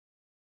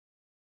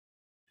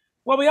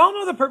Well, we all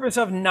know the purpose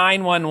of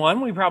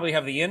 911. We probably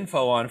have the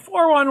info on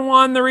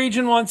 411. The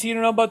region wants you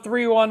to know about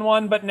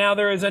 311, but now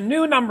there is a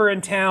new number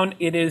in town.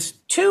 It is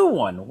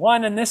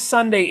 211, and this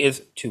Sunday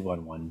is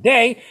 211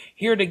 Day.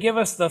 Here to give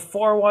us the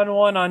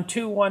 411 on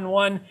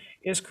 211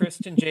 is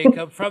Kristen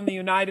Jacob from the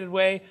United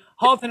Way.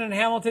 Halton and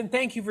Hamilton,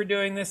 thank you for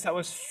doing this. That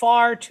was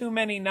far too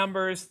many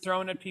numbers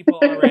thrown at people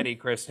already,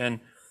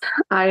 Kristen.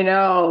 I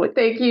know.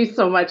 Thank you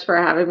so much for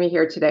having me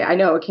here today. I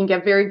know it can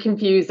get very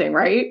confusing,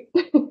 right?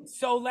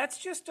 So let's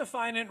just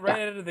define it Yeah.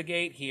 right out of the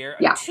gate here.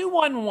 A Yeah.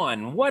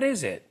 211, what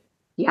is it?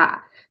 Yeah.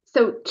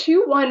 So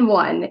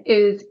 211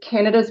 is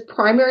Canada's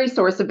primary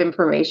source of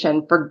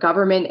information for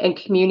government and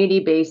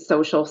community-based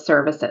social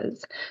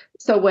services.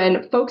 So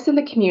when folks in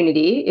the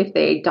community, if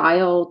they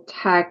dial,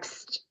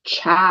 text,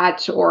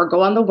 chat, or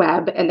go on the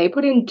web and they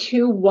put in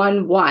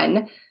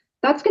 211,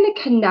 that's going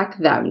to connect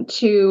them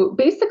to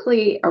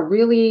basically a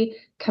really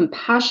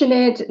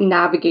compassionate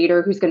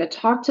navigator who's going to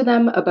talk to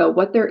them about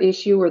what their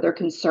issue or their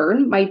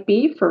concern might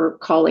be for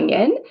calling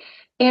in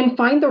and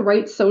find the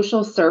right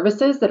social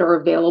services that are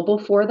available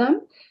for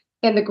them.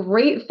 And the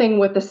great thing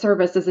with the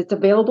service is it's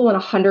available in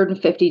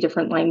 150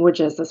 different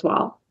languages as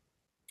well.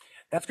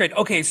 That's great.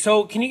 Okay,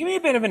 so can you give me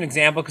a bit of an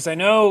example? Because I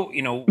know,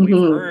 we've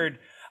Mhm. heard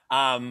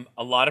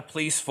a lot of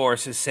police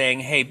forces saying,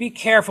 hey, be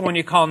careful when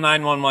you call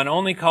 911,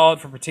 only call it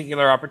for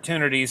particular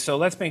opportunities. So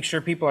let's make sure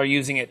people are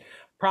using it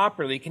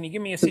properly. Can you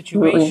give me a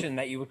Absolutely. situation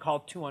that you would call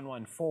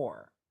 211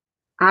 for?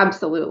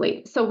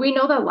 Absolutely. So we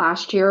know that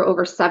last year,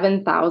 over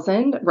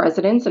 7,000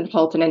 residents in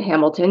Halton and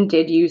Hamilton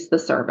did use the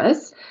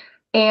service.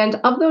 And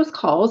of those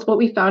calls, what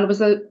we found was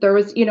that there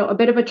was, a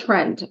bit of a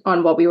trend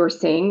on what we were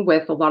seeing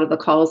with a lot of the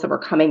calls that were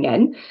coming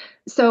in.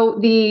 So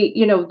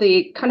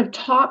the kind of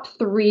top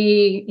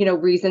three,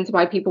 reasons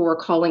why people were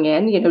calling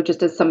in,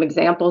 just as some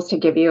examples to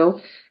give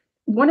you,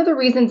 one of the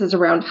reasons is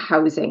around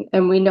housing.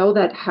 And we know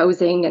that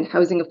housing and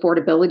housing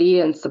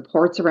affordability and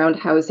supports around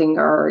housing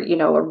are,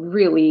 a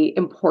really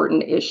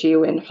important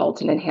issue in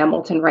Halton and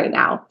Hamilton right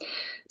now.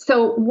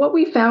 So, what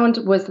we found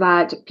was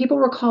that people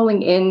were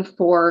calling in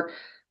for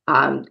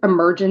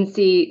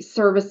emergency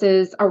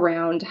services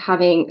around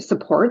having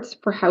supports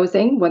for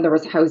housing when there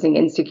was housing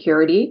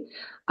insecurity,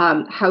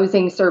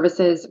 housing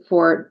services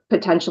for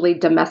potentially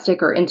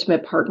domestic or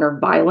intimate partner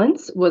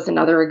violence was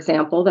another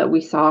example that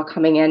we saw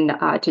coming in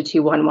to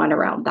 211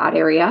 around that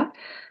area.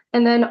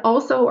 And then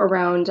also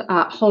around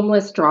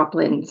homeless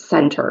drop-in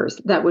centers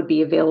that would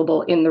be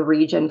available in the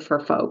region for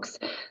folks.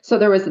 So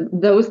there was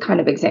those kind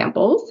of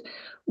examples.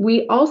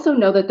 We also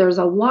know that there's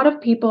a lot of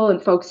people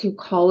and folks who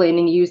call in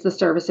and use the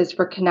services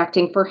for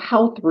connecting for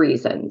health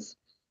reasons.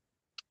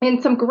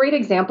 And some great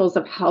examples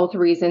of health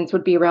reasons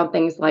would be around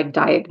things like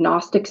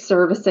diagnostic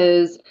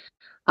services.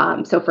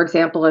 So, for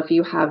example, if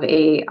you have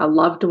a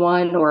loved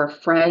one or a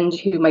friend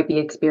who might be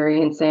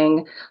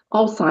experiencing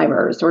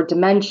Alzheimer's or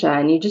dementia,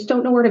 and you just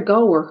don't know where to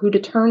go or who to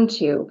turn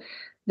to,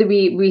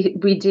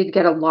 we did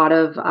get a lot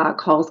of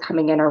calls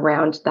coming in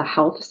around the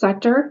health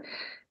sector.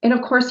 And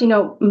of course,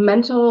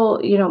 mental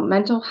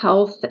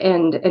health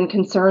and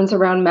concerns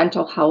around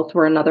mental health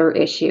were another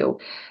issue.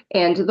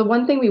 And the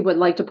one thing we would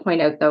like to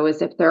point out, though,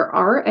 is if there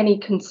are any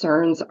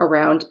concerns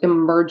around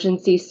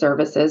emergency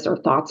services or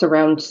thoughts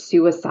around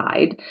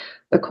suicide,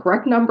 the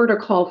correct number to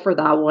call for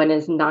that one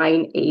is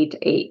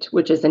 988,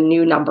 which is a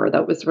new number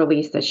that was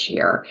released this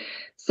year.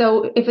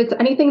 So if it's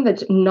anything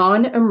that's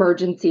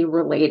non-emergency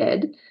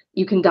related,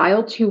 you can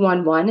dial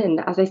 211. And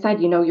as I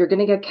said, you're going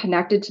to get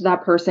connected to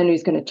that person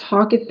who's going to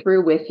talk it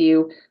through with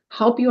you,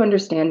 help you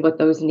understand what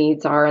those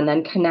needs are, and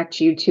then connect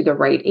you to the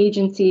right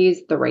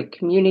agencies, the right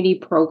community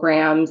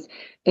programs,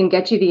 and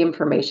get you the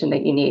information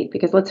that you need.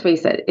 Because let's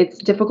face it, it's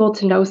difficult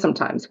to know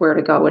sometimes where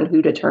to go and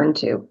who to turn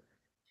to.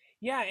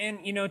 Yeah, and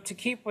to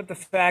keep with the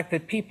fact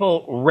that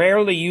people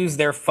rarely use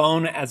their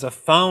phone as a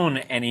phone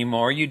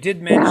anymore, you did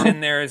Yeah. mention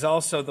there is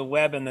also the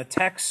web and the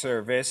text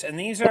service, and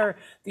these are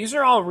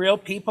all real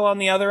people on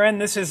the other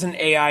end. This isn't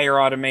AI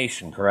or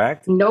automation,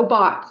 correct? No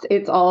bots.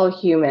 It's all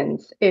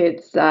humans.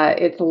 It's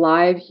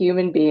live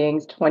human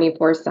beings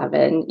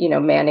 24/7,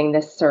 manning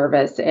this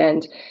service.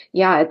 And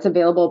yeah, it's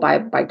available by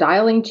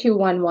dialing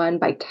 211,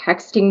 by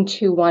texting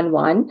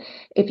 211.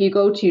 If you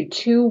go to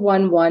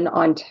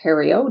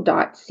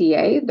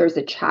 211ontario.ca, there's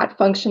a chat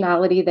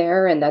functionality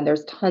there, and then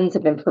there's tons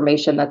of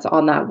information that's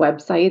on that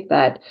website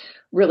that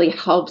really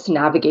helps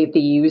navigate the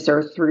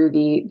user through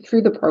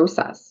the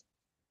process.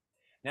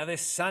 Now,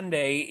 this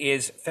Sunday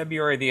is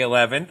February the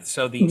 11th,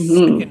 so the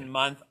Mhm. second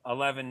month,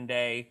 11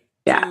 day,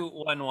 Yeah.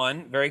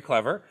 211. Very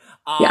clever.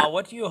 Yeah.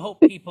 What do you hope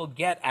people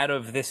get out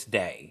of this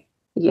day?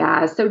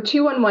 Yeah, so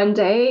 211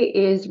 Day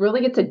is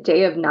really it's a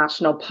day of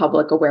national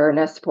public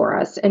awareness for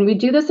us. And we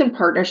do this in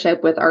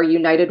partnership with our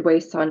United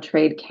Way on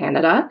Trade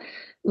Canada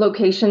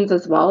locations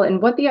as well.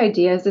 And what the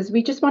idea is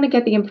we just want to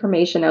get the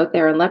information out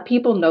there and let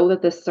people know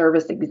that this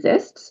service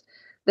exists,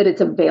 that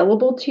it's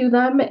available to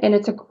them, and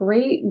it's a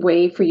great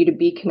way for you to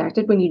be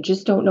connected when you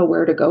just don't know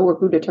where to go or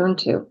who to turn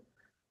to.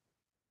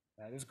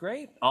 That is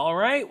great. All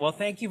right. Well,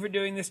 thank you for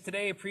doing this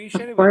today.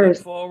 Appreciate Of it. We look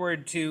course.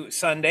 forward to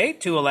Sunday,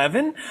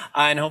 2/11,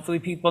 and hopefully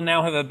people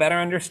now have a better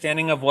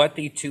understanding of what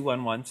the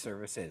 211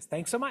 service is.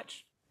 Thanks so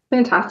much.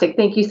 Fantastic.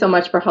 Thank you so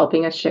much for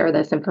helping us share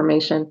this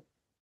information.